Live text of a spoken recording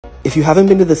If you haven't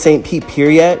been to the St. Pete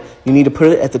Pier yet, you need to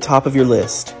put it at the top of your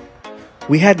list.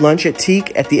 We had lunch at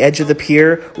Teak at the edge of the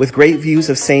pier with great views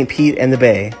of St. Pete and the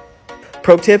bay.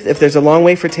 Pro tip, if there's a long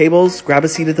way for tables, grab a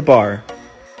seat at the bar.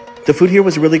 The food here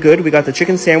was really good. We got the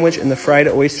chicken sandwich and the fried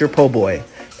oyster po' boy.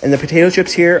 And the potato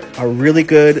chips here are really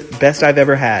good, best I've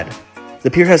ever had. The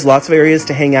pier has lots of areas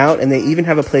to hang out, and they even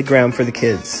have a playground for the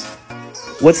kids.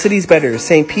 What city's better,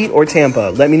 St. Pete or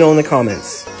Tampa? Let me know in the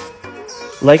comments.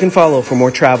 Like and follow for more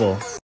travel.